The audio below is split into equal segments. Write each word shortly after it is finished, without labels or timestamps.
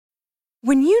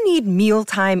When you need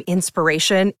mealtime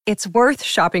inspiration, it's worth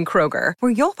shopping Kroger,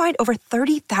 where you'll find over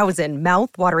 30,000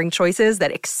 mouth-watering choices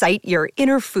that excite your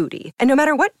inner foodie. And no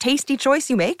matter what tasty choice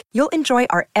you make, you'll enjoy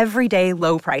our everyday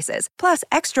low prices, plus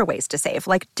extra ways to save,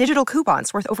 like digital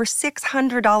coupons worth over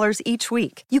 $600 each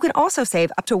week. You can also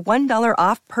save up to $1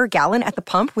 off per gallon at the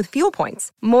pump with fuel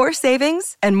points. More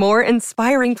savings and more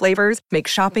inspiring flavors make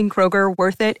shopping Kroger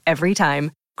worth it every time.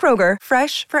 Kroger,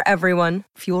 fresh for everyone.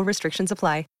 Fuel restrictions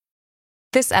apply.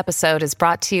 This episode is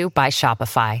brought to you by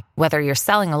Shopify. Whether you're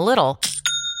selling a little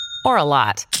or a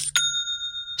lot,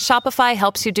 Shopify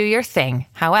helps you do your thing,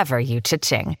 however you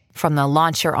cha-ching. From the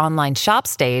launch your online shop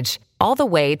stage, all the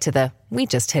way to the we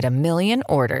just hit 1 million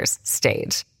orders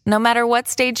stage. No matter what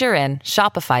stage you're in,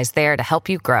 Shopify's there to help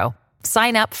you grow.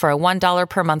 Sign up for a $1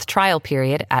 per month trial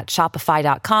period at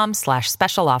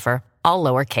shopify.com/special offer, all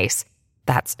lowercase.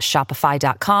 That's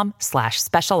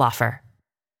shopify.com/special offer.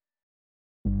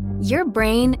 Your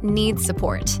brain needs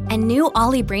support, and new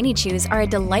Ollie Brainy Chews are a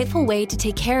delightful way to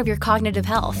take care of your cognitive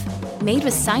health. Made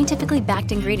with scientifically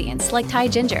backed ingredients like Thai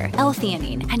ginger,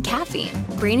 L-theanine, and caffeine,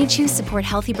 Brainy Chews support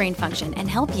healthy brain function and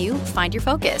help you find your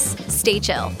focus, stay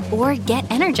chill, or get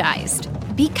energized.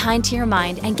 Be kind to your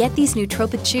mind and get these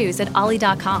nootropic chews at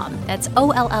ollie.com. That's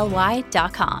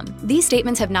OLLY.com. These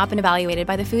statements have not been evaluated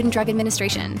by the Food and Drug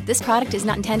Administration. This product is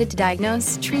not intended to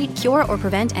diagnose, treat, cure, or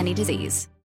prevent any disease.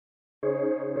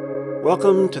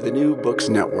 Welcome to the New Books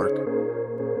Network.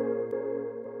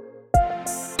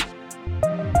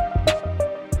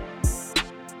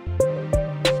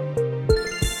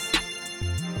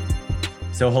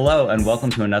 So hello, and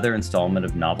welcome to another installment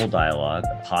of Novel Dialogue,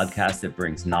 a podcast that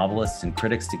brings novelists and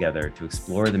critics together to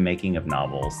explore the making of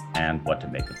novels and what to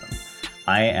make of them.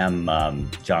 I am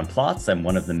John Plotz. I'm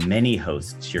one of the many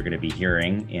hosts you're going to be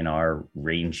hearing in our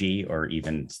rangy or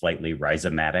even slightly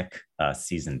rhizomatic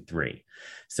season 3.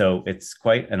 So it's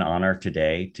quite an honor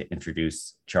today to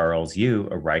introduce Charles Yu,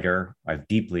 a writer I've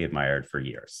deeply admired for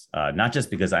years. Not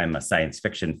just because I'm a science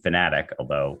fiction fanatic,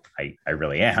 although I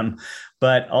really am,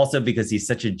 but also because he's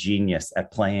such a genius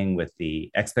at playing with the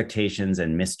expectations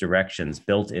and misdirections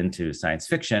built into science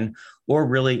fiction, or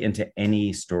really into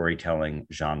any storytelling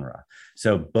genre.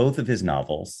 So both of his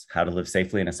novels, How to Live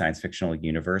Safely in a Science Fictional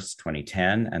Universe,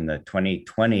 2010, and the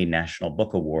 2020 National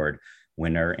Book Award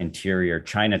winner, Interior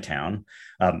Chinatown.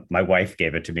 My wife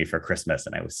gave it to me for Christmas,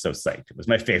 and I was so psyched. It was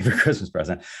my favorite Christmas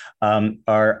present.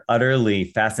 Are utterly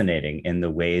fascinating in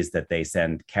the ways that they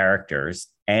send characters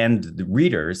and the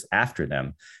readers after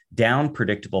them down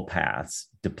predictable paths,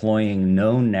 deploying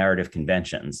known narrative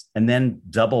conventions, and then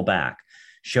double back,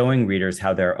 showing readers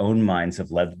how their own minds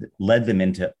have led them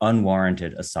into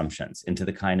unwarranted assumptions, into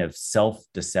the kind of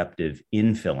self-deceptive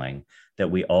infilling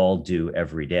that we all do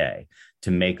every day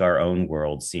to make our own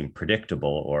world seem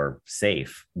predictable or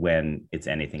safe when it's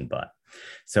anything but.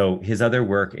 So his other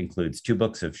work includes 2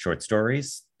 books of short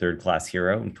stories, Third Class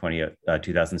Hero in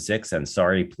 2006 and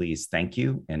Sorry, Please, Thank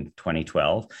You in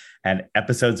 2012, and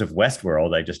episodes of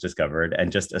Westworld I just discovered,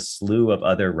 and just a slew of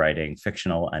other writing,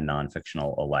 fictional and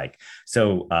non-fictional alike.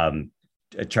 So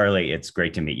Charlie, it's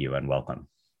great to meet you and welcome.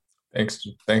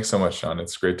 Thanks so much, John.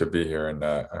 It's great to be here, and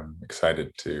I'm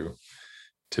excited to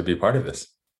be part of this.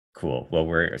 Cool. Well,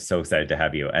 we're so excited to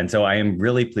have you. And so I am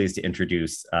really pleased to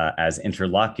introduce as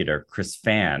interlocutor, Chris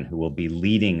Phan, who will be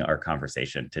leading our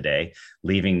conversation today,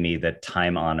 leaving me the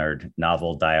time-honored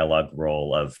novel dialogue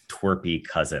role of twerpy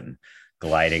cousin,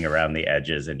 gliding around the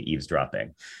edges and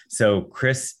eavesdropping. So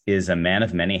Chris is a man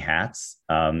of many hats.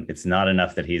 It's not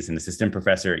enough that he's an assistant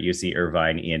professor at UC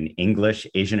Irvine in English,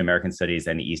 Asian American Studies,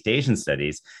 and East Asian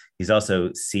Studies. He's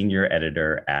also senior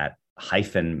editor at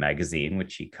Hyphen magazine,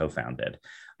 which he co-founded.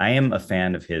 I am a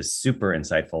fan of his super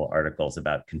insightful articles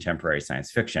about contemporary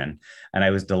science fiction, and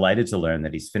I was delighted to learn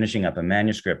that he's finishing up a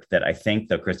manuscript that I think,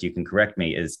 though Chris, you can correct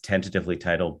me, is tentatively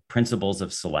titled Principles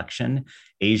of Selection,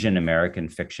 Asian American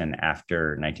Fiction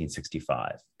After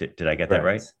 1965. Did I get that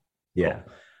right? Yeah.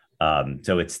 Cool.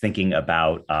 So it's thinking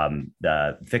about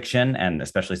the fiction, and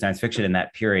especially science fiction in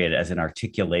that period, as an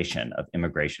articulation of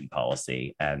immigration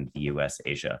policy and the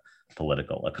US-Asia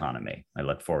political economy. I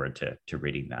look forward to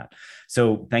reading that.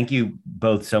 So thank you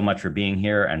both so much for being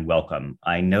here, and welcome.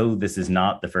 I know this is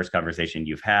not the first conversation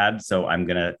you've had, so I'm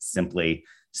going to simply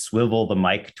swivel the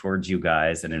mic towards you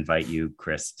guys and invite you,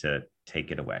 Chris, to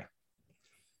take it away.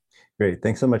 Great.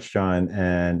 Thanks so much, John.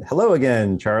 And hello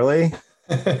again, Charlie.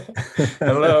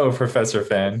 Hello, Professor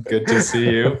Phan. Good to see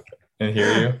you and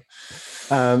hear you.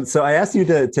 So I asked you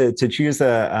to choose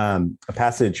a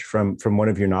passage from one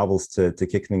of your novels to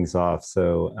kick things off.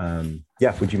 So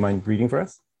yeah, would you mind reading for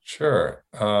us? Sure.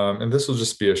 And this will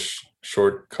just be a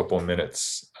short couple of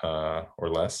minutes or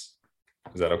less.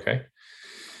 Is that okay?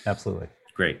 Absolutely.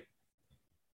 Great.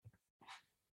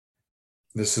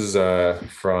 This is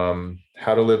from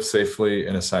How to Live Safely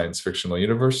in a Science Fictional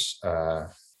Universe, and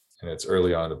it's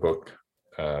early on in the book.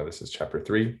 This is chapter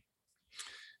 3.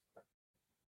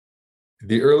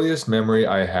 The earliest memory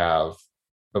I have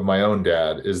of my own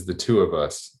dad is the two of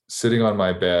us sitting on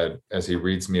my bed as he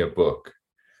reads me a book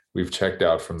we've checked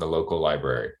out from the local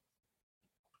library.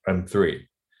 I'm 3.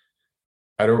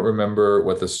 I don't remember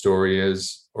what the story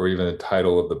is or even the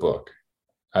title of the book.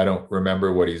 I don't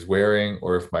remember what he's wearing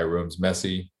or if my room's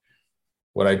messy.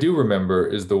 What I do remember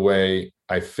is the way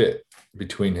I fit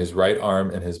between his right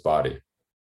arm and his body,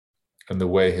 and the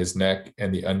way his neck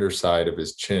and the underside of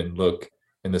his chin look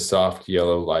in the soft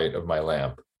yellow light of my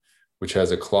lamp, which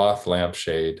has a cloth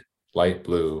lampshade, light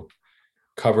blue,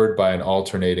 covered by an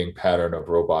alternating pattern of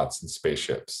robots and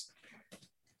spaceships.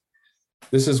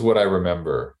 This is what I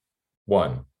remember.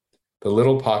 1, the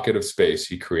little pocket of space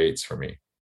he creates for me.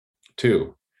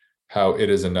 2, how it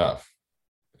is enough.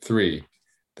 3,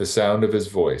 the sound of his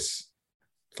voice.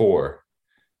 4,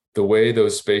 the way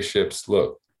those spaceships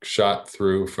look, shot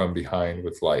through from behind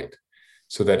with light,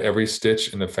 so that every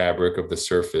stitch in the fabric of the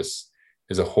surface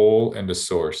is a hole and a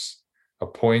source, a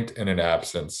point and an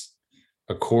absence,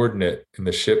 a coordinate in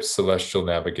the ship's celestial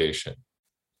navigation.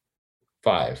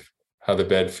 5, how the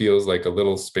bed feels like a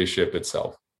little spaceship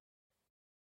itself.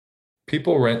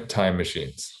 People rent time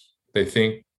machines. They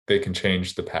think they can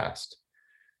change the past.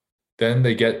 Then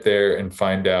they get there and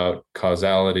find out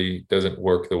causality doesn't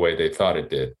work the way they thought it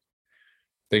did.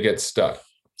 They get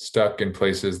stuck in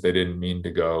places they didn't mean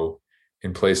to go,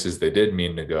 in places they did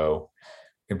mean to go,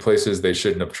 in places they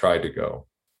shouldn't have tried to go.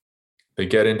 They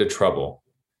get into trouble,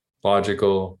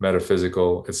 logical,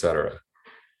 metaphysical, etc.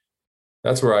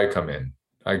 That's where I come in.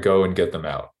 I go and get them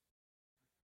out.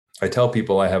 I tell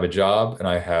people I have a job and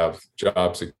I have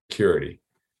job security.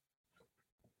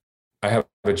 I have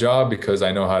a job because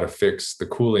I know how to fix the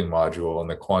cooling module and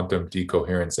the quantum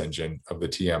decoherence engine of the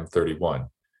TM31.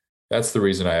 That's the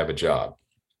reason I have a job.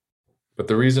 But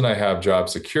the reason I have job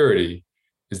security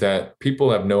is that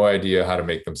people have no idea how to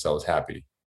make themselves happy,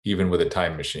 even with a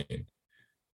time machine.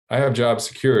 I have job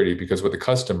security because what the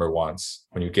customer wants,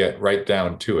 when you get right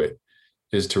down to it,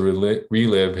 is to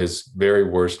relive his very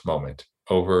worst moment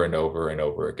over and over and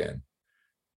over again.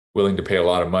 Willing to pay a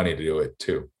lot of money to do it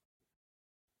too.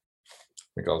 I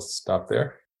think I'll stop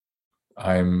there.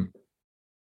 I'm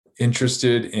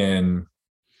interested in,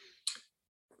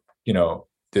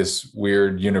 this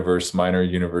weird universe, minor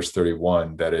universe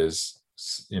 31, that is,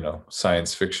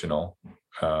 science fictional.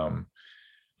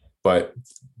 But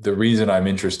the reason I'm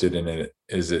interested in it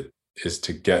is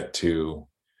to get to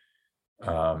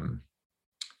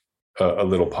a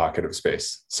little pocket of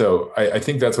space. So I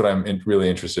think that's what I'm really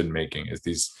interested in making, is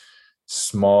these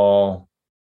small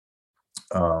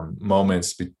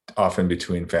moments, often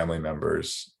between family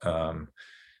members,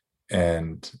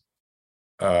 and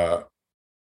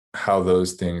how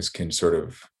those things can sort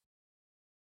of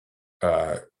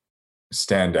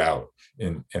stand out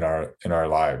in our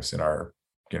lives, in our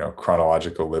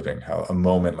chronological living. How a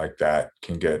moment like that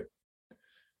can get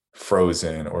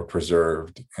frozen or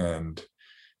preserved, and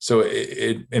so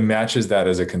it matches that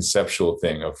as a conceptual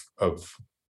thing of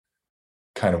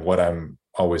kind of what I'm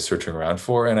always searching around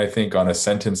for. And I think on a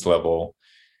sentence level,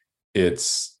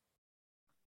 it's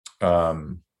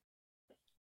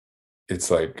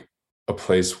like a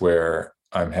place where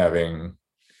I'm having,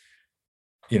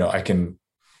 I can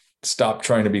stop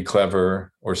trying to be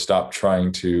clever or stop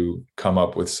trying to come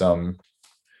up with some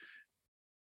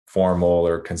formal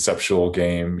or conceptual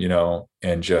game,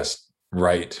 and just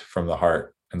write from the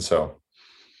heart. And so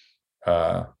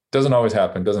doesn't always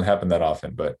happen, doesn't happen that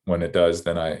often, but when it does,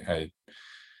 then I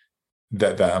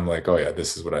I'm like, oh yeah,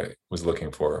 this is what I was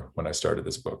looking for when I started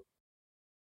this book.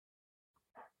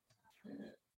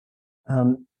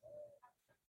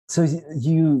 So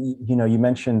you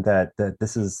mentioned that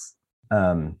this is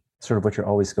sort of what you're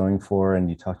always going for, and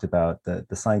you talked about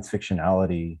the science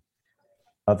fictionality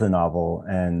of the novel.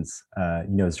 And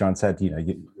as John said,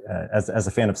 as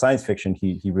a fan of science fiction,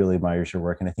 he really admires your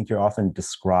work, and I think you're often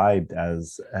described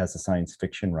as a science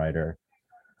fiction writer.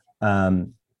 I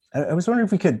was wondering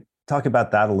if we could talk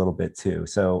about that a little bit too.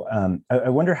 So I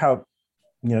wonder how,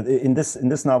 in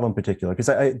this novel in particular, because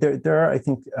there are, I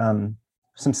think,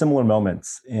 some similar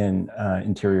moments in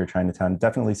Interior Chinatown,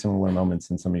 definitely similar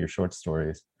moments in some of your short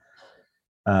stories.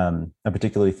 I'm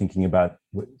particularly thinking about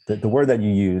the word that you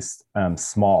used,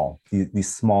 small,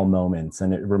 these small moments.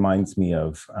 And it reminds me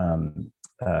of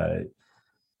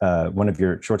one of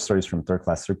your short stories from Third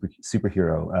Class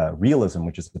Superhero, Realism,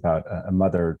 which is about a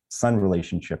mother-son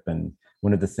relationship, and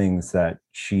one of the things that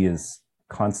she is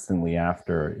constantly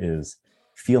after is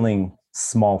feeling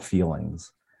small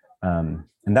feelings.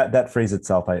 And that phrase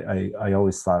itself, I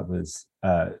always thought was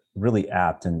really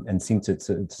apt and seemed to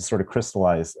sort of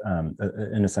crystallize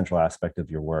an essential aspect of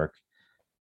your work.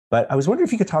 But I was wondering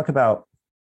if you could talk about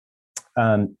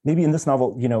maybe in this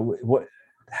novel,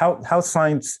 how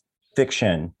science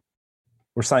fiction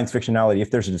or science fictionality, if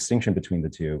there's a distinction between the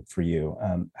two for you,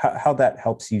 how that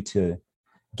helps you to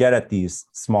get at these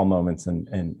small moments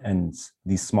and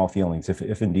these small feelings.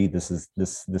 If indeed this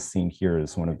scene here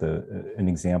is one of an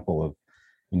example of,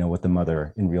 what the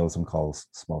mother in realism calls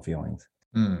small feelings.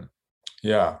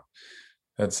 Yeah,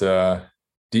 that's a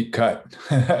deep cut.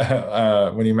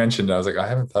 When you mentioned it, I was like, I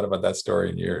haven't thought about that story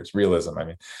in years. Realism. I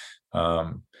mean,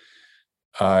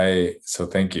 so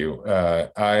thank you.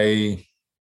 I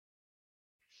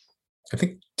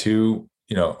think too,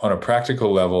 on a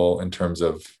practical level, in terms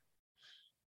of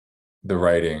the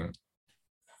writing,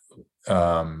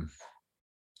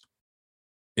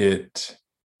 it's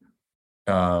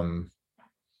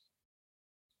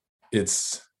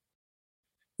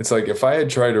like if I had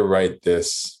tried to write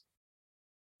this,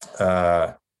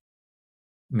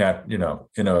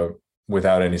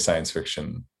 without any science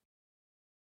fiction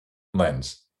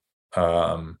lens,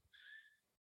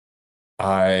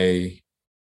 I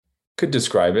could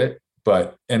describe it,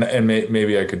 but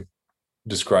maybe I could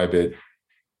describe it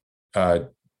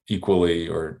equally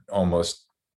or almost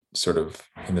sort of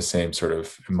in the same sort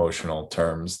of emotional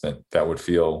terms that would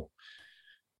feel,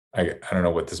 I don't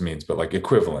know what this means, but like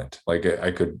equivalent. Like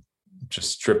I could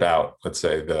just strip out, let's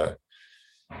say, the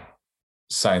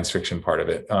science fiction part of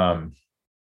it.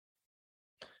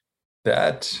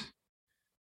 That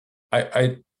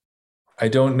I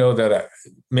don't know that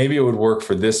maybe it would work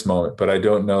for this moment, but I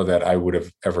don't know that I would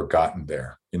have ever gotten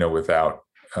there, without,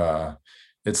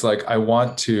 it's like, I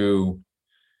want to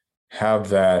have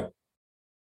that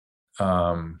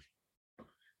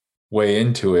way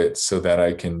into it so that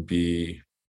I can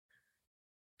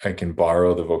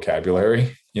borrow the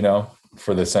vocabulary,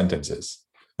 for the sentences.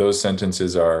 Those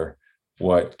sentences are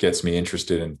what gets me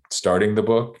interested in starting the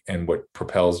book and what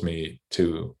propels me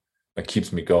to, that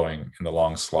keeps me going in the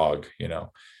long slog,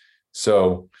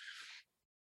 So,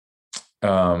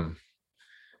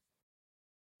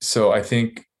 so I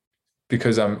think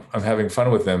because I'm having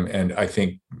fun with them, and I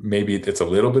think maybe it's a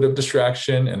little bit of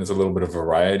distraction and it's a little bit of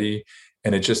variety,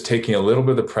 and it's just taking a little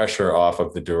bit of the pressure off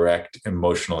of the direct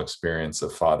emotional experience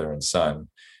of father and son,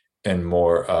 and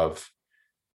more of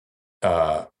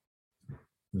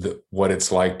what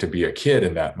it's like to be a kid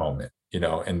in that moment,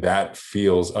 and that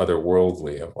feels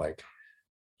otherworldly, of like,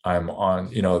 I'm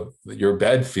on, your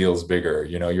bed feels bigger,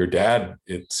 your dad,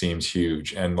 it seems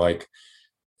huge.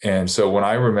 And so when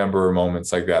I remember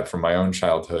moments like that from my own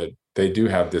childhood, they do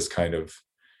have this kind of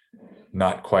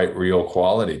not quite real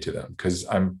quality to them, because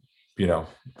I'm, I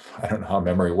don't know how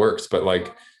memory works, but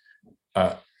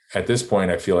at this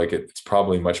point, I feel like it's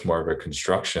probably much more of a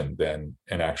construction than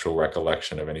an actual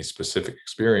recollection of any specific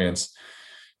experience.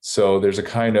 So there's a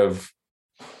kind of,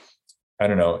 I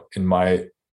don't know, in my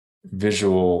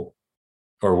visual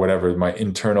or whatever, my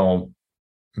internal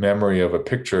memory of a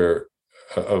picture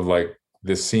of like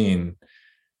this scene,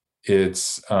 it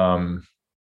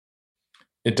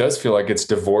does feel like it's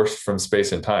divorced from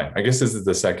space and time. I guess this is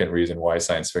the second reason why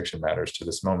science fiction matters to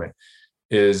this moment,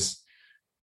 is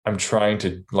I'm trying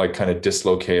to like kind of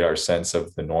dislocate our sense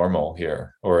of the normal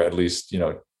here, or at least,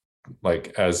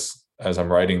 like as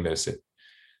I'm writing this,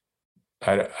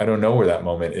 I don't know where that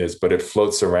moment is, but it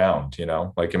floats around,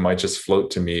 like it might just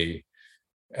float to me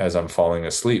as I'm falling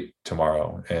asleep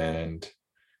tomorrow, and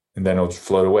then it'll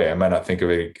float away. I might not think of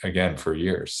it again for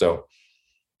years. So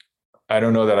I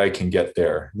don't know that I can get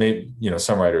there. Maybe,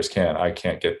 some writers can. I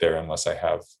can't get there unless I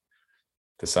have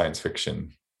the science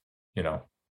fiction,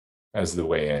 as the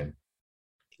way in.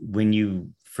 When you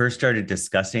first started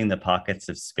discussing the pockets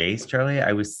of space, Charlie,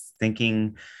 I was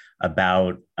thinking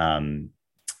about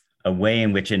a way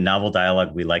in which in novel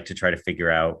dialogue, we like to try to figure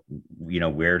out,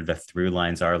 where the through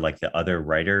lines are, like the other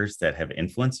writers that have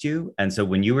influenced you. And so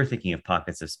when you were thinking of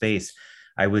pockets of space,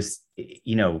 I was,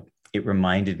 it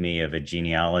reminded me of a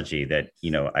genealogy that,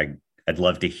 I'd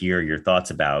love to hear your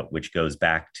thoughts about, which goes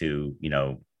back to,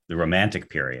 the Romantic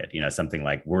period, something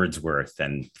like Wordsworth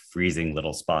and freezing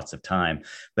little spots of time,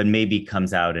 but maybe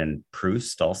comes out in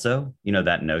Proust also,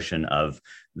 that notion of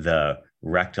the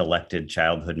recollected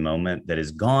childhood moment that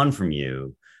is gone from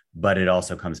you, but it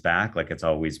also comes back, like it's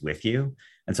always with you.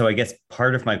 And so I guess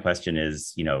part of my question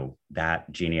is, that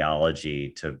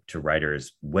genealogy to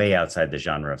writers way outside the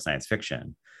genre of science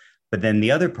fiction. But then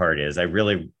the other part is I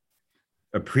really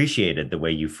appreciated the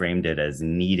way you framed it as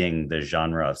needing the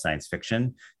genre of science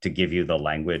fiction to give you the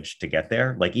language to get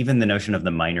there. Like even the notion of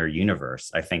the minor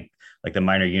universe, I think like the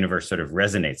minor universe sort of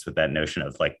resonates with that notion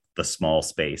of like the small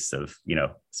space of,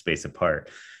 space apart.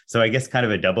 So I guess kind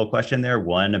of a double question there.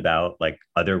 One about like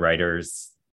other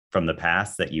writers from the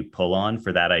past that you pull on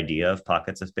for that idea of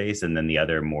pockets of space. And then the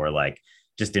other more like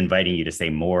just inviting you to say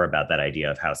more about that idea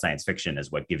of how science fiction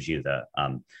is what gives you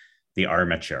the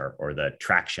armature or the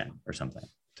traction or something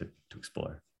to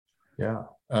explore. Yeah.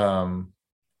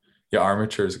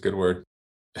 Armature is a good word.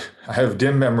 I have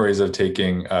dim memories of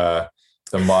taking the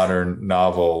modern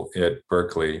novel at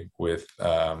Berkeley with,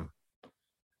 I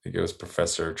think it was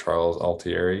Professor Charles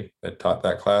Altieri that taught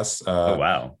that class. Oh,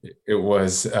 wow. It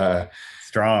was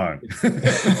strong.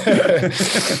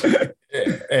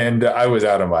 And I was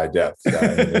out of my depth.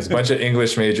 There's a bunch of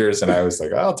English majors and I was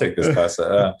like, I'll take this class.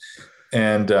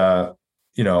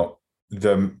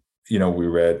 We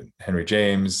read Henry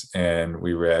James and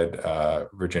we read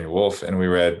Virginia Woolf and we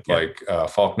read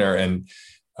Faulkner. And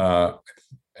I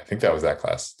think that was that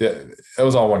class. That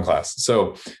was all one class.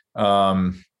 So I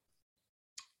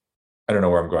don't know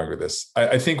where I'm going with this.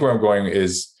 I think where I'm going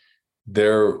is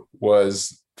there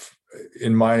was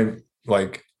in my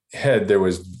head, there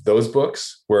was those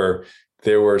books where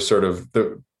they were sort of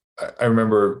I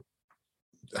remember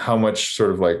how much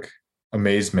sort of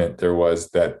amazement there was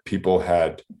that people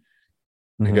had,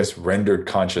 I guess, rendered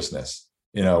consciousness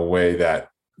in a way that,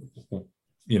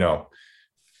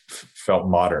 felt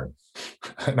modern.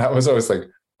 And I was always like,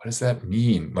 what does that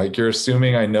mean? Like, you're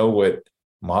assuming I know what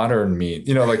modern means,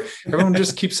 everyone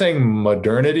just keeps saying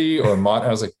modernity or I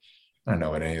was like, I don't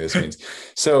know what any of this means.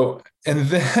 So, and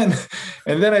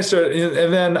then I started,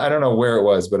 and then I don't know where it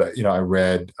was, but I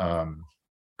read,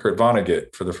 Kurt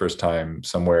Vonnegut for the first time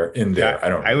somewhere in there.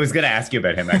 Yeah, I was going to ask you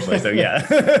about him actually. So yeah.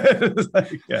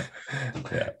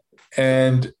 Yeah.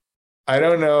 And I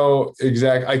don't know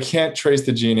I can't trace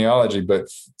the genealogy, but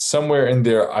somewhere in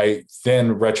there, I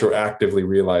then retroactively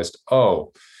realized,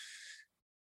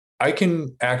 I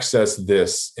can access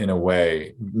this in a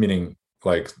way, meaning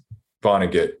like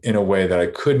Vonnegut, in a way that I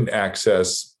couldn't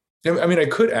access. I mean, I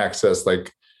could access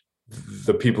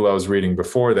the people I was reading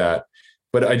before that,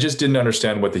 but I just didn't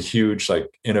understand what the huge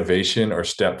innovation or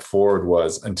step forward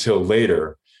was until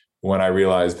later, when I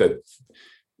realized that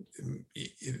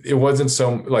it wasn't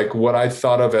so what I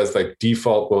thought of as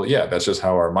default. Well, yeah, that's just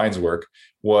how our minds work,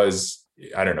 was,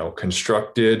 I don't know,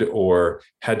 constructed or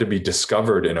had to be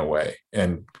discovered in a way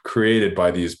and created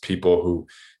by these people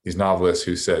these novelists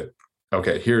who said,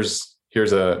 okay, here's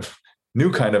a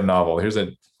new kind of novel. Here's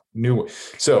a new.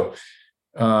 So,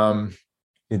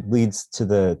 it leads to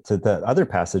the other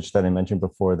passage that I mentioned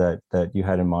before that you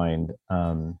had in mind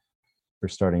for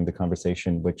starting the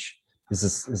conversation, which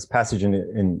is this passage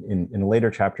in a later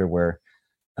chapter where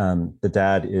the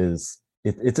dad is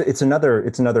it's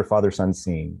another father-son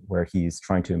scene where he's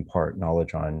trying to impart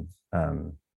knowledge on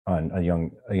a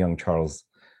young Charles,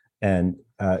 and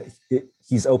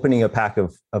he's opening a pack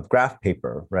of graph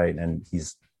paper, right, and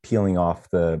he's peeling off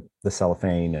the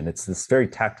cellophane, and it's this very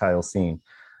tactile scene.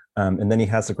 And then he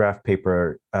has the graph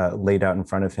paper laid out in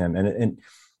front of him, and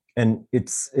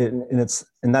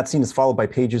that scene is followed by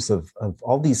pages of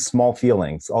all these small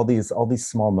feelings, all these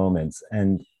small moments.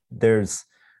 And there's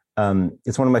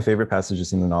it's one of my favorite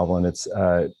passages in the novel, and it's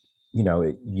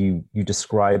you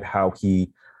describe how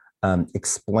he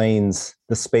explains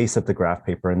the space of the graph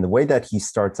paper, and the way that he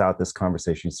starts out this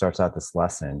conversation, he starts out this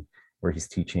lesson where he's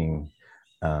teaching.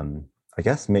 I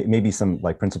guess maybe some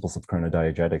principles of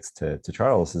chronodiegetics to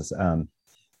Charles is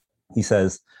he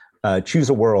says, choose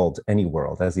a world, any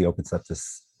world, as he opens up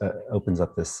this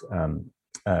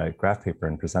graph paper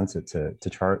and presents it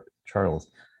to Charles.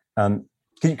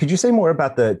 Could you say more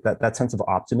about that sense of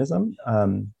optimism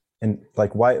and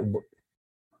why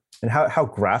and how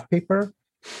graph paper,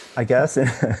 I guess,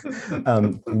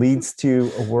 leads to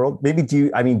a world? Maybe do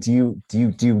you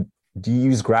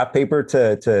use graph paper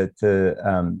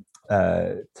to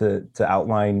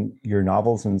outline your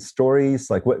novels and stories?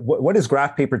 What is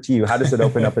graph paper to you? How does it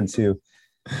open up into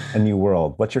a new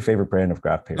world? What's your favorite brand of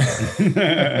graph paper?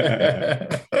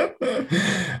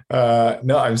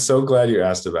 No, I'm so glad you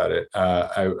asked about it.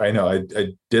 I know I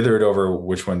dithered over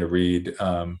which one to read.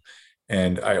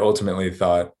 And I ultimately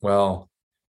thought, well,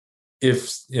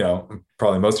 if,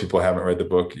 probably most people haven't read the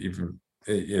book, even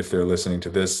if they're listening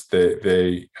to this,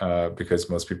 they because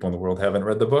most people in the world haven't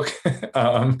read the book.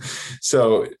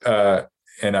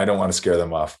 And I don't want to scare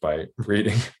them off by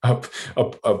reading up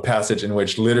a passage in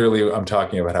which literally I'm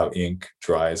talking about how ink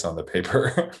dries on the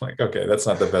paper. Okay, that's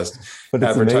not the best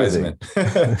advertisement.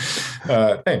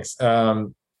 Thanks.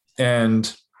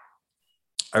 And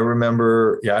I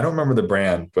remember, I don't remember the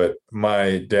brand, but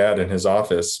my dad in his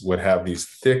office would have these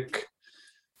thick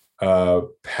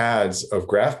pads of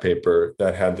graph paper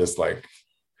that had this like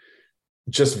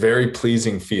just very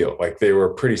pleasing feel. Like they were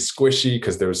pretty squishy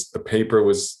because the paper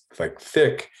was like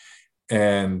thick,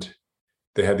 and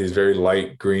they had these very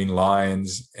light green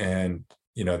lines, and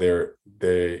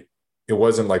it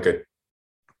wasn't like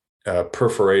a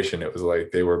perforation. It was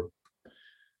like there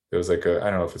was like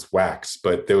I don't know if it's wax,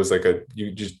 but there was like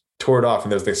you just tore it off,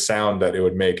 and there's the sound that it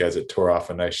would make as it tore off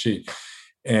a nice sheet.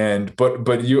 And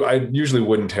I usually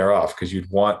wouldn't tear off because you'd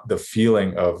want the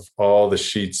feeling of all the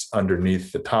sheets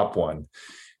underneath the top one.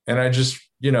 And I just,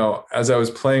 as I was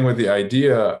playing with the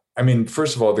idea, I mean,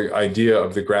 first of all, the idea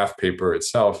of the graph paper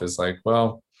itself is like,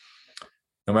 well,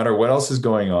 no matter what else is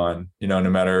going on, no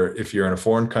matter if you're in a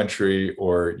foreign country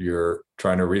or you're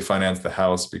trying to refinance the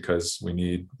house because we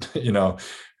need,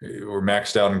 we're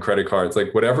maxed out in credit cards,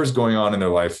 like whatever's going on in their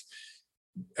life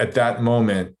at that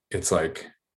moment, it's like,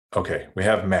 okay, we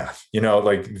have math,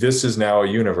 like this is now a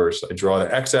universe. I draw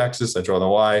the x-axis, I draw the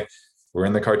y, we're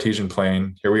in the Cartesian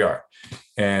plane, here we are.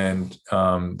 And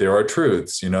there are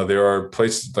truths, there are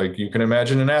places like you can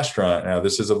imagine an astronaut. Now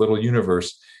this is a little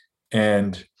universe,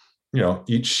 and,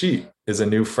 each sheet is a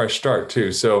new fresh start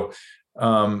too. So,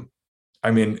 he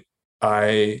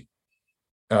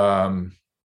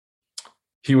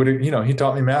would, he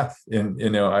taught me math,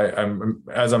 and, I'm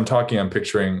as I'm talking, I'm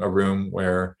picturing a room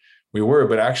where we were,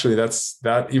 but actually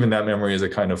even that memory is a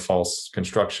kind of false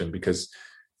construction, because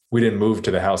we didn't move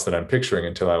to the house that I'm picturing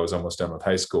until I was almost done with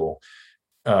high school.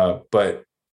 But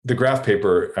the graph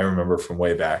paper I remember from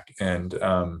way back. And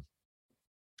I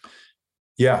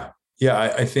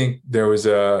think there was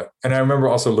and I remember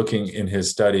also looking in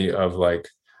his study of like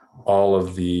all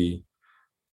of the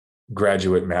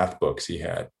graduate math books he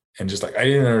had. And just like, I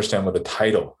didn't understand what the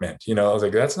title meant. I was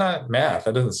like, that's not math.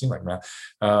 That doesn't seem like math.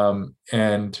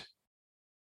 And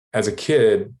as a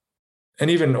kid, and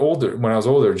even older, when I was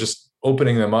older, just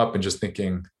opening them up and just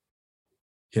thinking,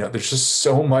 there's just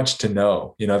so much to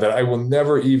know, that I will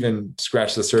never even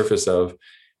scratch the surface of.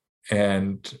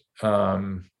 And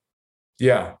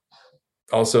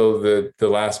also the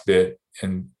last bit,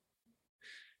 and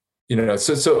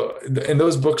and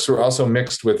those books were also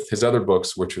mixed with his other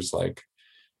books, which was like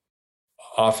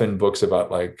often books about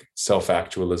like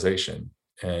self-actualization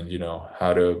and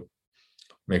how to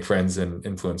make friends and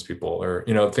influence people, or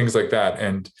things like that.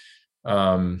 And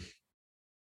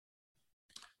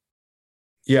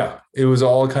it was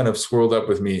all kind of swirled up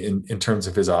with me in terms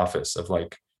of his office of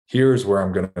like, here's where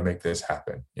I'm going to make this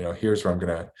happen. Here's where I'm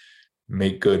going to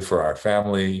make good for our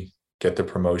family, get the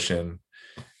promotion.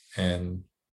 And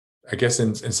I guess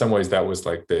in some ways that was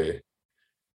like the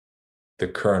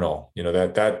kernel,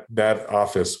 that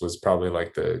office was probably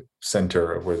like the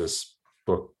center of where this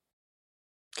book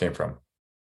came from.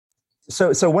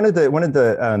 So one of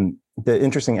the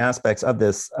interesting aspects of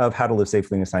this, of How to Live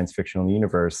Safely in a Science Fictional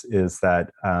Universe, is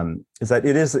that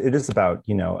it is about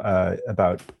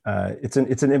it's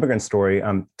an immigrant story.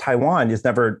 Taiwan is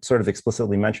never sort of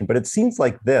explicitly mentioned, but it seems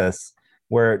like this,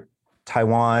 where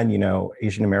Taiwan,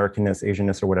 Asian Americanness,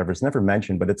 Asianness, or whatever, is never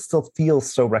mentioned, but it still feels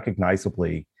so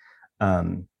recognizably.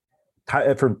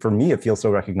 For me, it feels so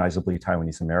recognizably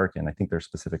Taiwanese American. I think there's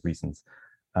specific reasons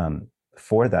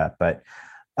for that, but.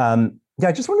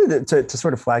 I just wanted to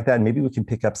sort of flag that, and maybe we can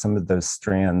pick up some of those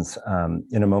strands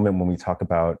in a moment when we talk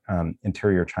about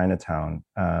interior Chinatown.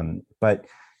 But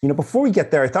before we get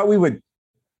there, I thought we would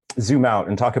zoom out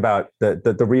and talk about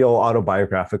the real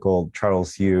autobiographical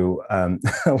Charles Yu a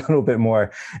little bit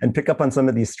more, and pick up on some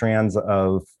of these strands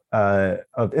of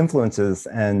influences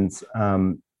and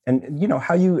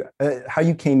how you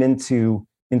came into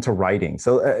writing.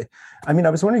 So I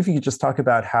was wondering if you could just talk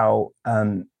about how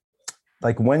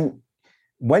like when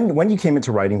you came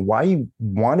into writing, why you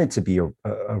wanted to be a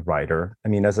writer. I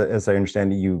mean, as I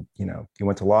understand it, you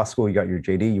went to law school, you got your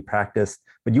JD, you practiced,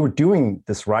 but you were doing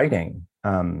this writing,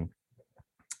 on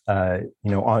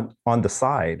the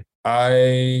side.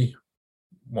 I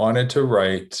wanted to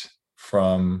write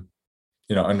from,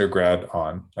 undergrad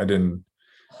on. I didn't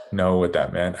know what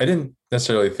that meant. I didn't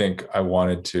necessarily think I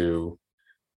wanted to,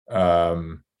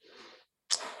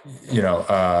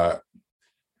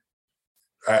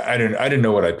 I didn't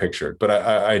know what I pictured, but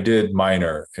I did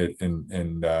minor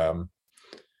in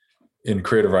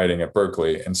creative writing at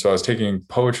Berkeley. And so I was taking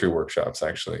poetry workshops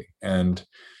actually. And,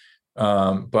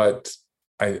 but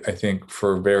I think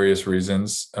for various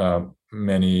reasons,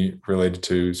 many related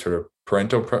to sort of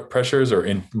parental pressures or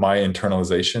in my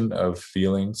internalization of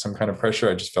feeling some kind of pressure,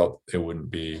 I just felt it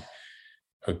wouldn't be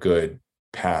a good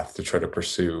path to try to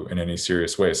pursue in any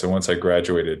serious way. So once I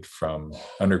graduated from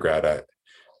undergrad,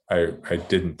 I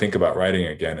didn't think about writing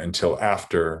again until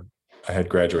after I had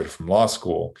graduated from law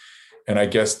school. And I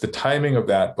guess the timing of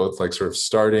that, both like sort of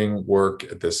starting work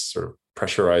at this sort of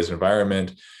pressurized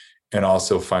environment and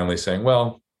also finally saying,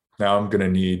 well, now I'm going to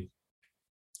need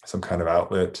some kind of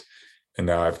outlet. And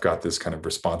now I've got this kind of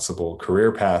responsible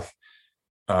career path.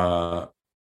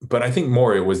 But I think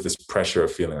more it was this pressure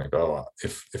of feeling like, oh,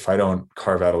 if I don't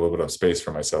carve out a little bit of space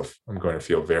for myself, I'm going to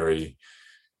feel very,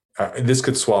 this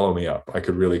could swallow me up. I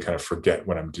could really kind of forget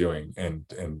what I'm doing and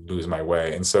lose my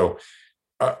way. And so,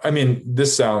 I mean,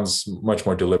 this sounds much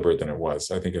more deliberate than it was.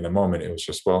 I think in the moment it was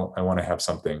just, well, I want to have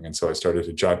something. And so I started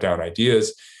to jot down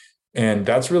ideas. And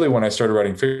that's really when I started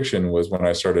writing fiction, was when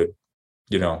I started,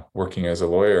 working as a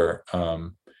lawyer,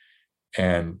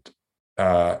 and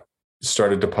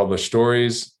started to publish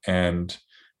stories, and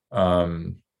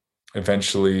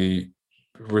eventually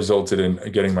resulted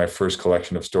in getting my first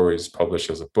collection of stories published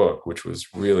as a book, which was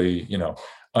really,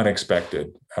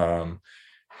 unexpected.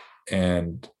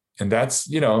 And that's,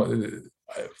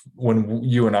 when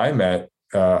you and I met,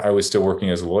 I was still working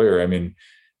as a lawyer. I mean,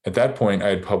 at that point I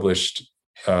had published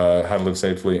How to Live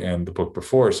Safely and the book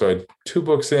before. So I had 2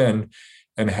 books in,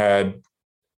 and had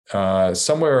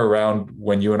somewhere around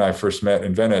when you and I first met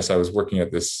in Venice, I was working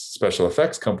at this special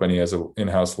effects company as an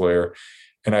in-house lawyer.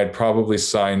 And I'd probably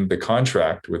signed the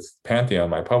contract with Pantheon,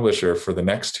 my publisher, for the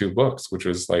next 2 books, which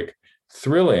was like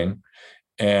thrilling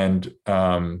and,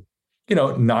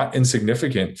 not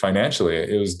insignificant financially.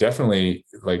 It was definitely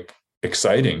like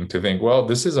exciting to think, well,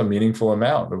 this is a meaningful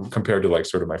amount compared to like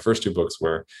sort of my first 2 books,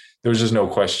 where there was just no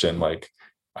question, like,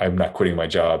 I'm not quitting my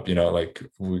job, like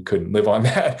we couldn't live on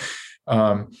that.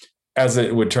 As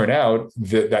it would turn out,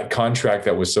 that contract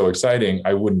that was so exciting,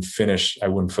 I wouldn't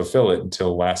fulfill it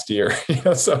until last year.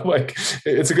 So like,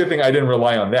 it's a good thing I didn't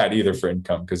rely on that either for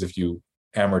income, because if you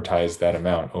amortize that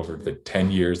amount over the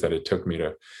 10 years that it took me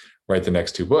to write the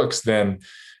next 2 books, then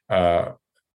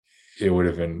it would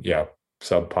have been,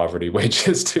 sub-poverty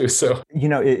wages too. So,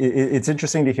 it's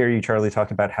interesting to hear you, Charlie,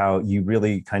 talk about how you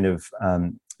really kind of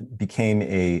became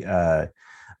a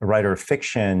writer of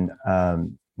fiction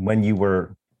when you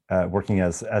were working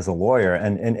as a lawyer,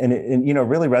 and it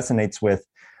really resonates with,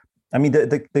 I mean,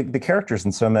 the characters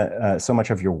in so much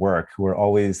of your work, who are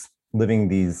always living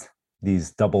these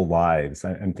double lives.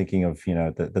 I'm thinking of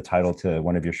the title to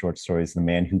one of your short stories, "The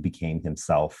Man Who Became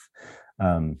Himself,"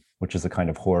 which is a kind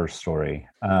of horror story.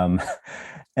 And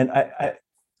I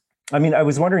mean, I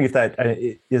was wondering if that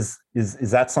is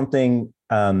that something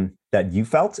that you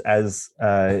felt as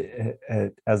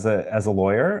a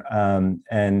lawyer,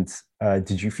 and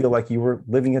did you feel like you were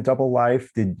living a double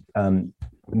life?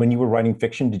 When you were writing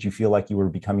fiction, did you feel like you were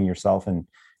becoming yourself in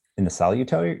a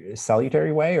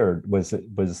salutary way, or was it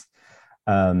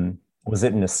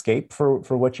an escape for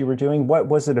what you were doing? What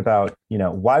was it about?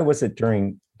 Why was it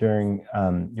during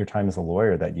your time as a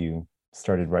lawyer that you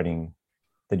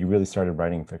really started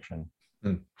writing fiction?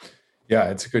 Yeah,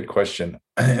 it's a good question.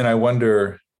 And I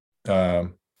wonder,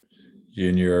 in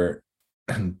your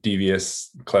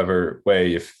devious, clever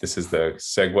way, if this is the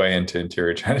segue into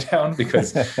Interior Chinatown,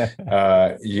 because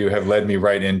you have led me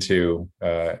right into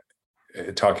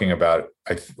talking about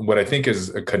what I think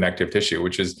is a connective tissue,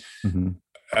 which is,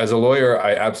 as a lawyer,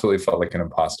 I absolutely felt like an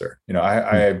imposter.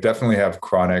 I definitely have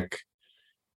chronic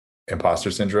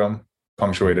imposter syndrome,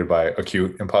 punctuated by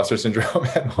acute imposter syndrome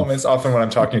at moments, often when I'm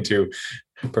talking to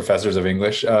professors of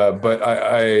English. But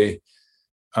I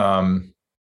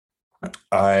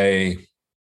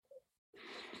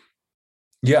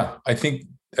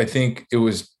think it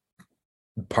was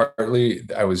partly,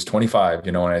 I was 25,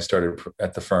 when I started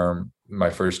at the firm, my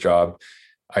first job.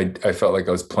 I felt like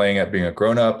I was playing at being a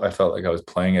grown-up. I felt like I was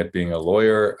playing at being a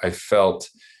lawyer. I felt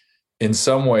in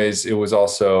some ways it was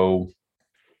also,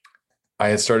 I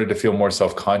had started to feel more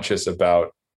self-conscious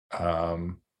about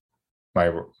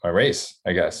my race,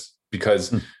 I guess,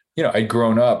 because, I'd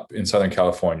grown up in Southern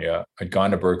California. I'd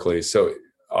gone to Berkeley. So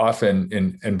often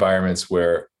in environments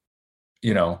where,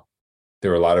 there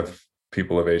were a lot of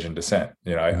people of Asian descent,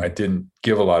 I didn't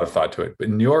give a lot of thought to it. But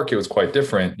in New York, it was quite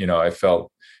different. I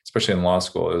felt, especially in law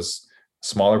school, it was a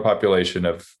smaller population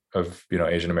of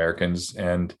Asian Americans,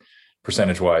 and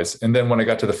percentage-wise. And then when I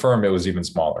got to the firm, it was even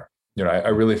smaller. I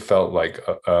really felt like,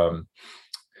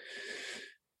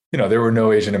 there were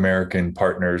no Asian American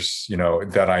partners,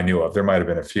 that I knew of. There might've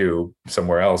been a few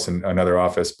somewhere else in another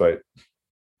office, but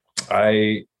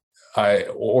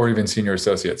or even senior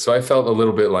associates. So I felt a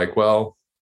little bit like, well,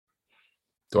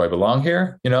 do I belong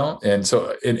here? And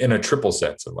so in a triple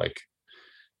sense of like,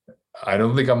 I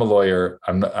don't think I'm a lawyer.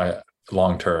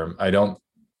 long term. I don't,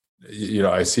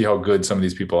 I see how good some of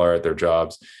these people are at their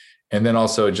jobs. And then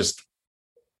also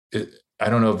I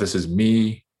don't know if this is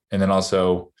me. And then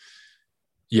also,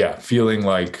 feeling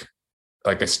like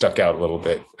I stuck out a little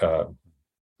bit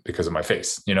because of my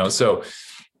face, So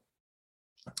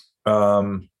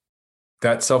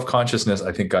that self-consciousness,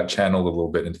 I think, got channeled a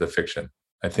little bit into the fiction.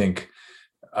 I think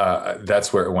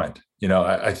that's where it went.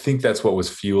 I think that's what was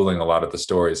fueling a lot of the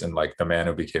stories. And like The Man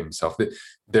Who Became Himself,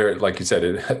 there, like you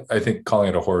said, I think calling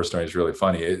it a horror story is really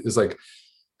funny. It's like,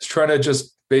 it's trying to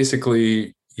just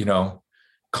basically,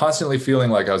 constantly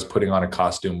feeling like I was putting on a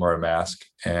costume or a mask.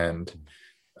 And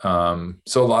so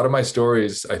a lot of my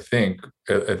stories, I think,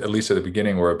 at least at the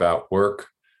beginning, were about work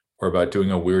or about doing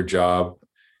a weird job,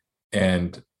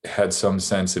 and had some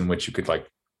sense in which you could like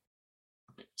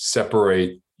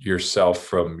separate yourself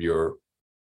from your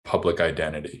public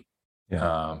identity.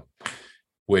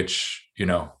 Which,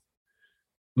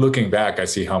 looking back, I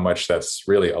see how much that's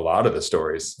really a lot of the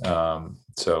stories.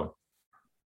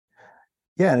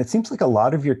 Yeah, and it seems like a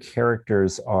lot of your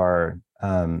characters are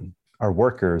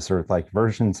workers, or like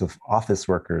versions of office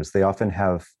workers. They often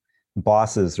have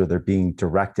bosses, or they're being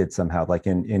directed somehow. Like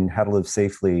in How to Live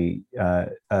Safely,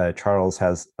 Charles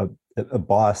has a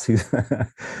boss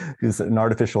who's an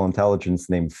artificial intelligence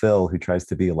named Phil, who tries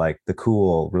to be like the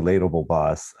cool, relatable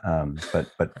boss,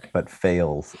 but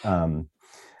fails a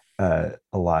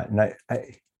lot. And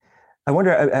I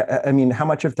wonder, I mean, how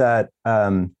much of that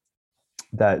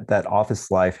that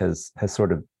office life has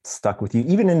sort of stuck with you,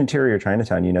 even in Interior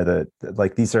Chinatown.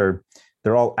 Like they're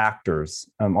all actors.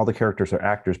 All the characters are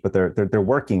actors, but they're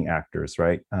working actors,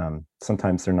 right?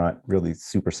 Sometimes they're not really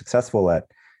super successful at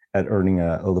earning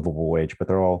a livable wage, but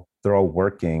they're all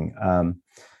working. I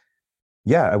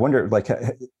wonder, like,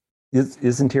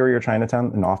 is Interior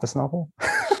Chinatown an office novel?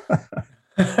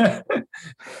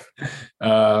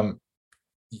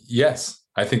 Yes,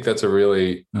 I think that's a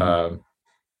really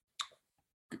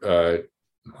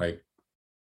like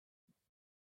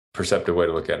perceptive way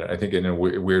to look at it. I think in a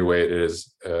weird way it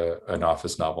is an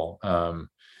office novel,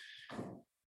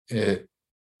 where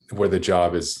the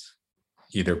job is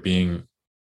either being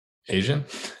Asian,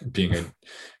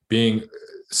 being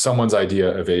someone's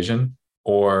idea of Asian,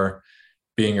 or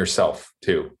being yourself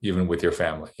too, even with your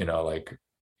family.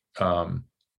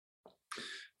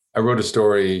 I wrote a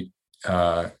story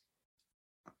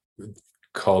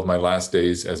called My Last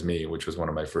Days as Me, which was one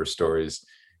of my first stories,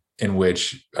 in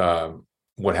which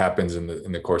what happens in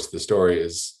the course of the story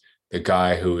is the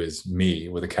guy who is me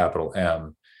with a capital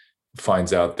M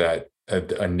finds out that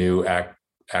a new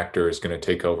actor is going to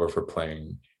take over for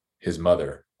playing his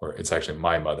mother, or it's actually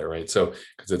my mother, right? So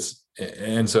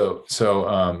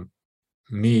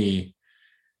me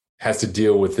has to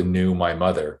deal with the new my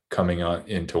mother coming on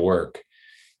into work.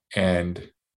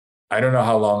 And I don't know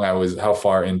how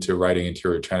far into writing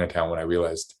Interior Chinatown when I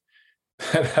realized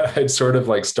that I'd sort of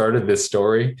like started this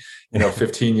story,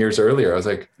 15 years earlier. I was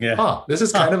like, this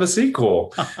is kind of a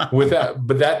sequel with that.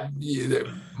 But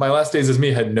My Last Days as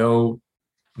Me had no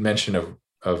mention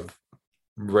of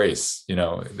race.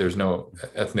 There's no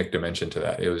ethnic dimension to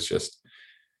that. It was just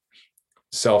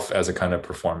self as a kind of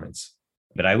performance.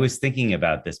 But I was thinking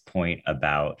about this point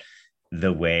about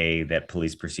the way that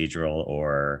police procedural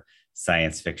or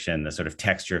science fiction, the sort of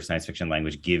texture of science fiction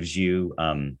language, gives you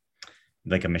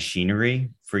like a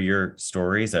machinery for your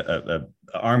stories, a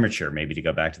armature, maybe, to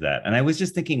go back to that. And I was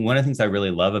just thinking, one of the things I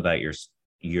really love about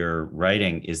your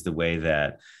writing is the way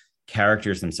that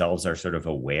characters themselves are sort of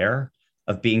aware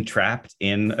of being trapped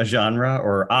in a genre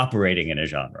or operating in a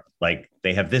genre. Like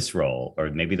they have this role,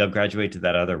 or maybe they'll graduate to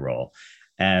that other role.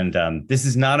 And this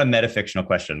is not a metafictional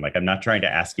question. Like, I'm not trying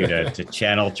to ask you to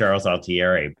channel Charles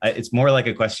Altieri. It's more like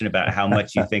a question about how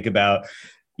much you think about,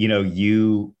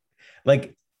 you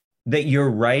like that your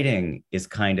writing is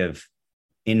kind of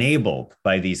enabled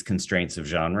by these constraints of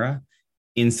genre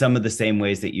in some of the same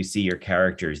ways that you see your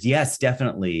characters. Yes,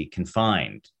 definitely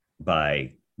confined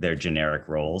by their generic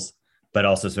roles, but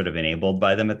also sort of enabled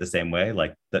by them at the same way.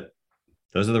 Like that,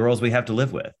 those are the roles we have to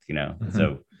live with, Mm-hmm.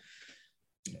 So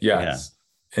yeah.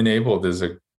 Enabled is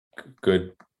a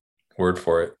good word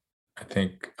for it. I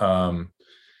think I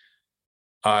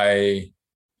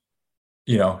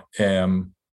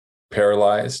am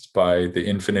paralyzed by the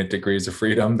infinite degrees of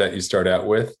freedom that you start out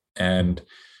with. And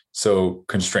so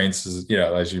constraints is,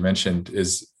 as you mentioned,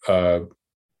 is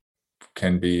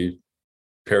can be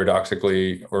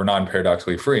paradoxically or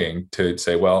non-paradoxically freeing to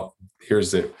say, well,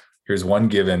 here's one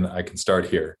given, I can start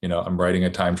here. I'm writing a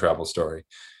time travel story.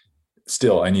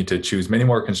 Still, I need to choose many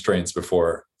more constraints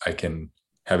before I can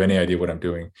have any idea what I'm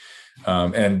doing.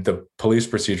 And the police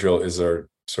procedural is our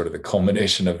sort of the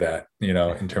culmination of that,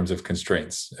 in terms of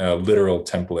constraints, literal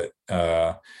template.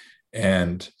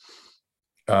 And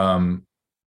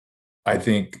I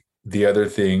think the other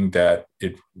thing that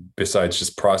besides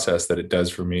just process that it does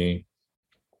for me,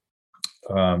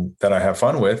 that I have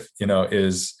fun with,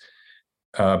 is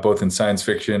both in science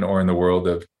fiction or in the world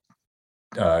of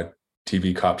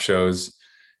TV cop shows,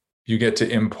 you get to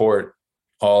import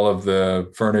all of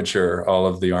the furniture, all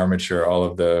of the armature, all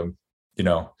of the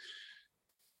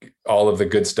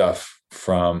good stuff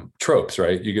from tropes,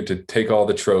 right? You get to take all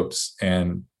the tropes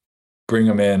and bring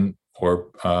them in,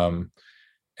 and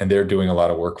they're doing a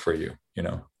lot of work for you,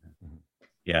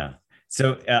 Yeah.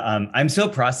 So I'm still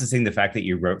processing the fact that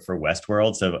you wrote for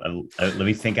Westworld. So let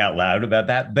me think out loud about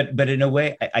that. But in a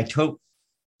way, I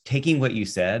taking what you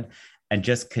said and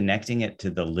just connecting it to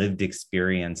the lived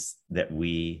experience that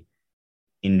we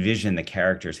envision the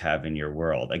characters have in your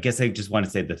world. I guess I just want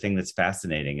to say the thing that's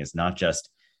fascinating is not just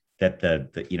that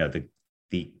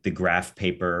the graph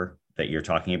paper that you're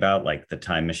talking about, like the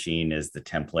time machine is the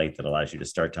template that allows you to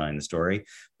start telling the story,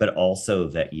 but also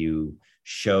that you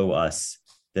show us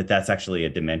that that's actually a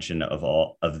dimension of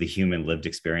all of the human lived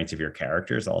experience of your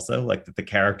characters also, like that the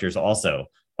characters also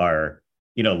are,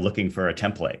 looking for a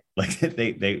template, like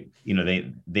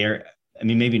they're, I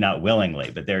mean, maybe not willingly,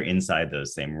 but they're inside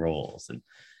those same roles. And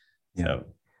so.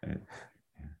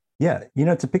 Yeah,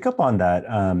 to pick up on that,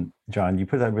 John, you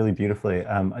put that really beautifully.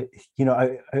 I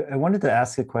wanted to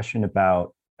ask a question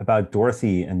about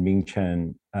Dorothy and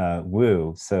Ming-Chen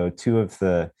Wu. So two of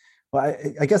the,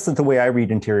 I guess that the way I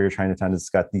read Interior Chinatown is it's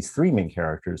got these three main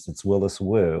characters. It's Willis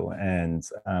Wu and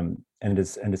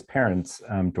his parents,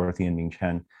 Dorothy and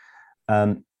Ming-Chen.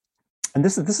 And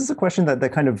this is a question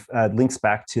that kind of links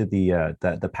back to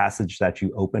the passage that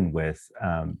you open with,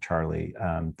 Charlie,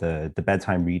 the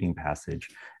bedtime reading passage,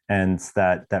 and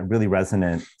that really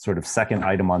resonant sort of second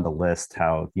item on the list.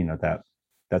 How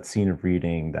that scene of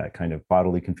reading, that kind of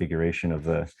bodily configuration of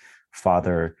the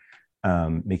father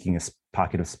making a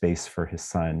pocket of space for his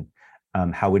son,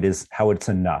 how it's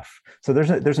enough. So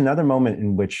there's another moment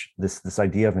in which this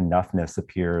idea of enoughness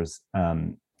appears.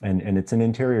 And it's in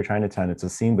Interior Chinatown. It's a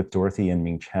scene with Dorothy and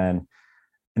Ming-Chen,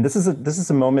 and this is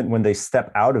a moment when they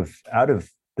step out of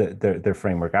their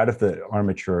framework, out of the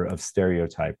armature of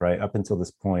stereotype. Right up until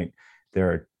this point,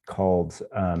 they're called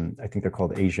I think they're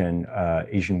called Asian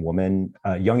woman,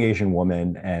 young Asian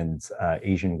woman, and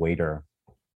Asian waiter.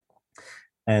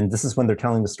 And this is when they're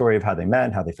telling the story of how they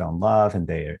met, how they fell in love, and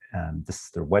this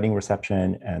is their wedding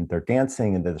reception, and they're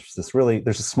dancing. And there's a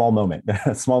small moment,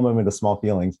 of small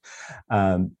feelings,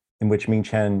 in which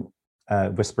Ming-Chen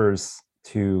whispers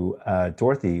to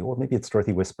Dorothy, or maybe it's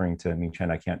Dorothy whispering to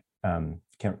Ming-Chen. I can't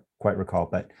quite recall,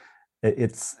 but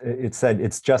it said,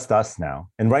 "It's just us now."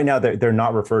 And right now they're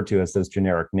not referred to as those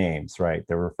generic names, right?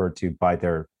 They're referred to by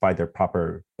their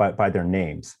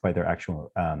names, by their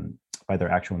actual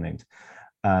names.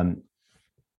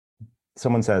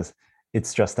 Someone says,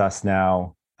 "It's just us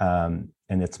now, and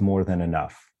it's more than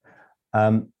enough."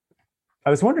 I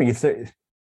was wondering if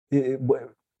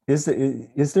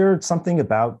is there something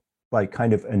about like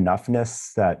kind of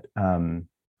enoughness that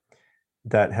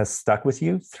that has stuck with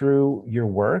you through your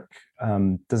work?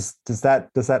 Does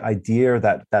that idea, or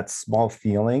that small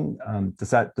feeling, does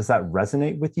that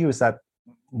resonate with you? Is that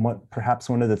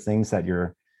perhaps one of the things that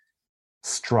you're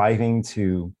striving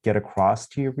to get across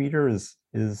to your reader, is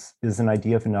an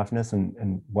idea of enoughness,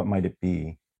 and what might it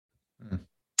be?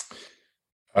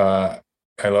 I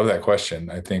love that question.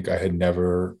 I think I had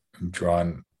never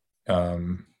drawn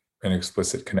an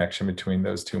explicit connection between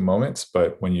those two moments,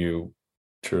 but when you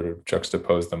sort of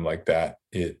juxtapose them like that,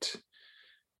 it's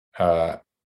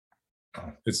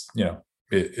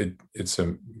it's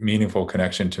a meaningful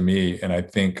connection to me. And I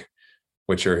think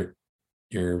what you're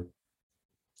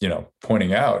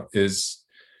pointing out is,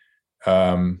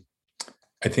 I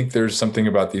think there's something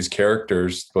about these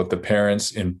characters, both the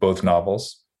parents in both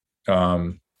novels.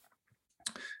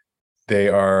 They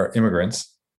are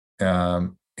immigrants,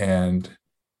 and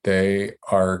they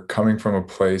are coming from a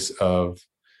place of,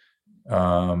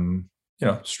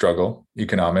 struggle,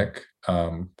 economic,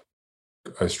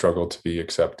 a struggle to be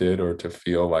accepted or to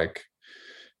feel like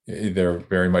they're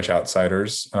very much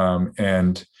outsiders.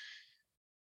 And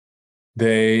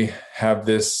they have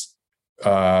this,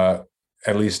 at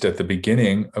least at the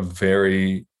beginning, a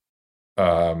very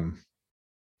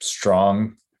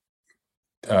strong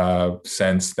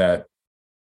sense that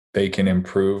they can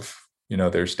improve,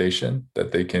 their station,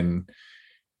 that they can,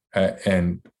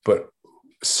 but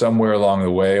somewhere along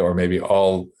the way, or maybe at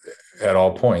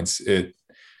all points,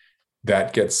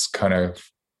 that gets kind of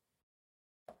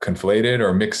conflated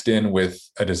or mixed in with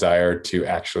a desire to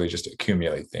actually just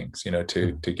accumulate things,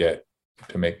 to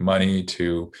make money,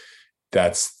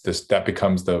 that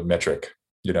becomes the metric,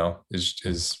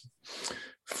 is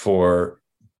for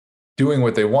doing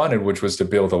what they wanted, which was to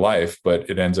build a life, but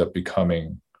it ends up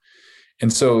becoming,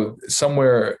 and so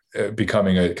somewhere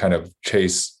becoming a kind of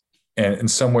chase, and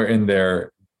somewhere in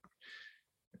there,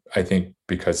 I think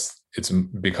because it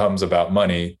becomes about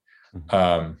money,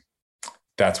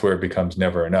 that's where it becomes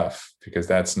never enough, because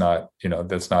that's not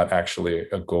actually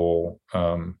a goal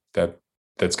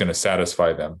that's going to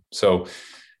satisfy them. So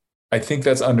I think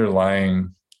that's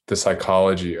underlying the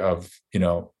psychology of,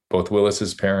 both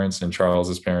Willis's parents and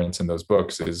Charles's parents in those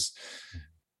books, is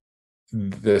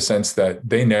the sense that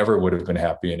they never would have been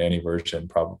happy in any version,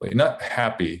 probably not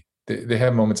happy. They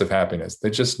have moments of happiness. They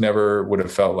just never would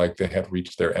have felt like they had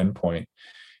reached their endpoint.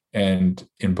 And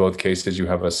in both cases, you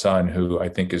have a son who I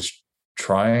think is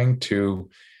trying to,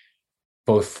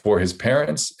 both for his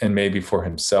parents and maybe for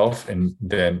himself, and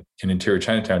then in Interior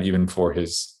Chinatown, even for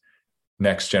his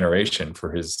next generation,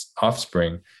 for his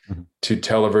offspring, to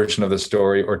tell a version of the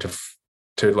story, or to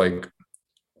like,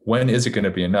 when is it going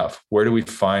to be enough? Where do we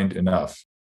find enough?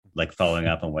 Like following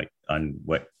up on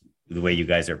what the way you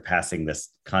guys are passing this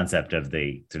concept of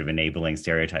the sort of enabling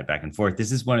stereotype back and forth.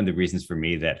 This is one of the reasons for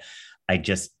me that I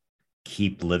just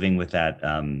keep living with that,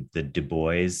 the Du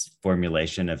Bois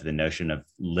formulation of the notion of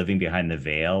living behind the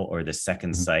veil, or the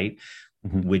second sight,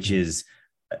 which is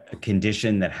a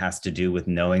condition that has to do with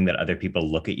knowing that other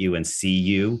people look at you and see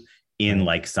you in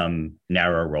like some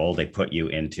narrow role. They put you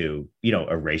into,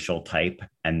 a racial type,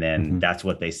 and then that's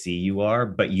what they see you are,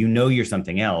 but you're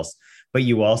something else, but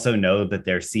you also know that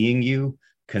they're seeing you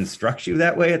construct you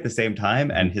that way at the same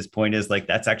time. And his point is like,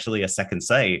 that's actually a second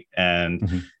sight,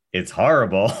 and it's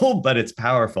horrible, but it's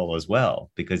powerful as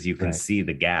well, because you can see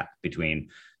the gap between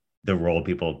the role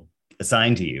people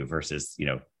assign to you versus,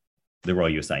 the role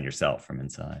you assign yourself from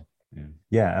inside.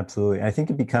 Yeah, absolutely. I think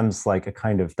it becomes like a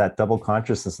kind of that double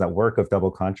consciousness, that work of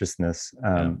double consciousness.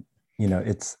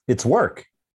 It's work.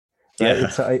 Right?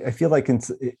 Yeah. I feel like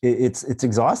it's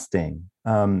exhausting.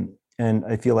 And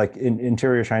I feel like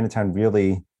Interior Chinatown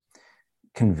really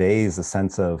conveys a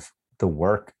sense of the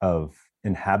work of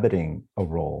inhabiting a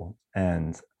role.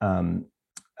 And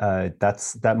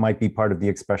that might be part of the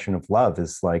expression of love,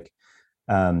 is like,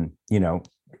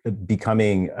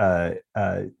 becoming,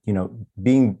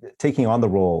 taking on the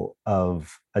role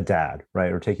of a dad,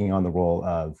 right? Or taking on the role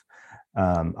of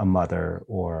a mother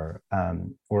or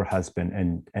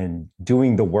husband, and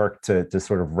doing the work to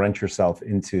sort of wrench yourself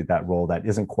into that role that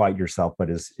isn't quite yourself, but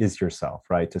is yourself,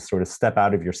 right? To sort of step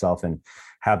out of yourself and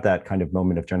have that kind of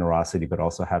moment of generosity, but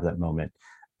also have that moment,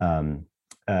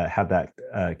 have that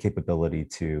capability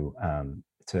to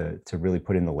really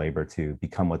put in the labor to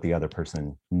become what the other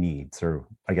person needs, or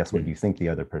I guess what you think the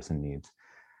other person needs.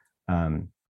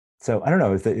 So I don't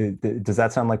know, does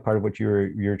that sound like part of what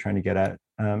you're trying to get at,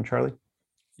 Charlie?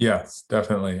 Yes,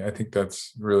 definitely. I think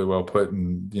that's really well put.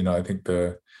 And, I think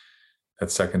that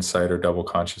second sight or double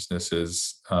consciousness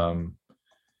is, I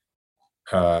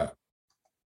really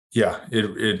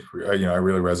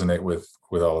resonate with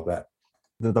all of that.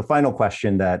 The final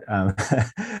question that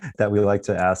that we like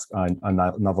to ask on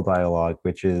Novel Dialogue,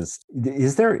 which is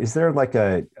there like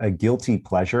a guilty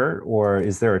pleasure, or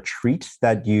is there a treat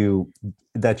that you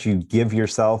give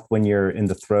yourself when you're in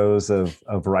the throes of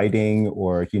writing,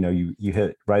 or you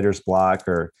hit writer's block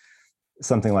or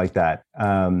something like that?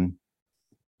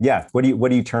 What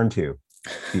do you turn to?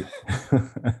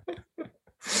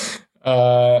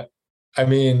 I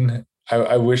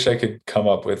wish I could come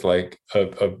up with like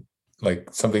a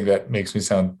something that makes me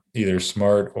sound either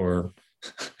smart or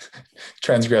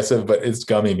transgressive, but it's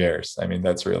gummy bears.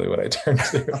 That's really what I turn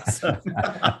to.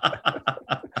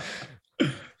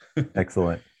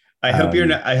 Excellent. I hope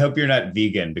you're not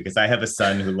vegan, because I have a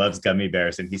son who loves gummy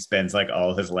bears, and he spends like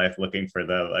all his life looking for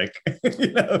the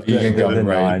vegan gummy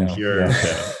bear. Pure.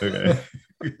 Yeah. Okay.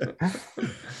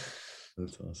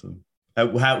 That's awesome.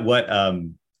 At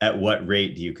what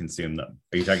rate do you consume them?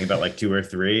 Are you talking about like 2 or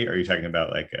 3? Or are you talking about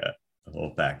like a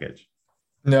whole package?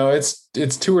 No, it's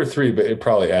 2 or 3, but it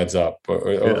probably adds up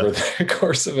over the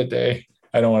course of a day.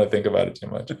 I don't want to think about it too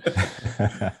much.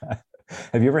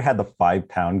 Have you ever had the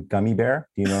 5-pound gummy bear?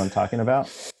 Do you know what I'm talking about?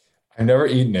 I've never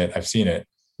eaten it. I've seen it.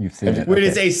 You've seen it. Wait,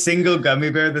 it's a single gummy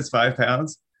bear that's 5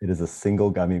 pounds? It is a single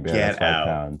gummy bear that's 5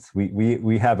 pounds.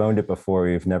 We have owned it before.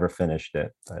 We've never finished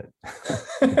it, but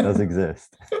it does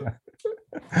exist.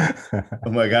 Oh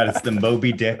my God, it's the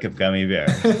Moby Dick of gummy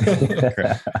bears.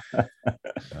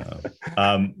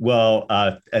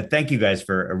 Thank you guys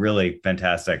for a really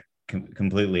fantastic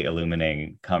completely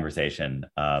illuminating conversation.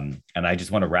 And I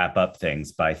just want to wrap up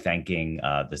things by thanking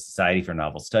the Society for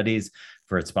Novel Studies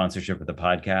for its sponsorship of the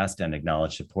podcast and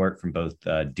acknowledge support from both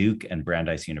Duke and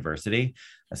Brandeis University.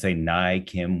 I say Nai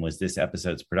Kim was this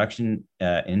episode's production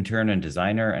intern and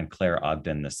designer, and Claire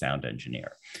Ogden, the sound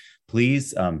engineer.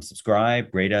 Please subscribe,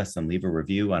 rate us, and leave a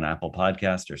review on Apple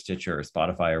Podcasts or Stitcher or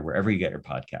Spotify or wherever you get your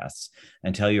podcasts,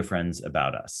 and tell your friends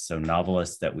about us. So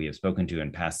novelists that we have spoken to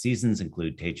in past seasons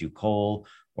include Teju Cole,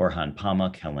 Orhan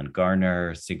Pamuk, Helen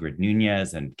Garner, Sigrid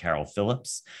Nunez, and Carol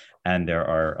Phillips. And there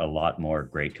are a lot more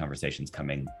great conversations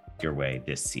coming your way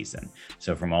this season.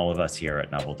 So from all of us here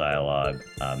at Novel Dialogue,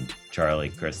 Charlie,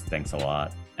 Chris, thanks a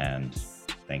lot, and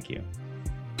thank you.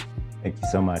 Thank you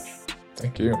so much.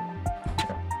 Thank you.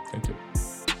 Yeah, thank you.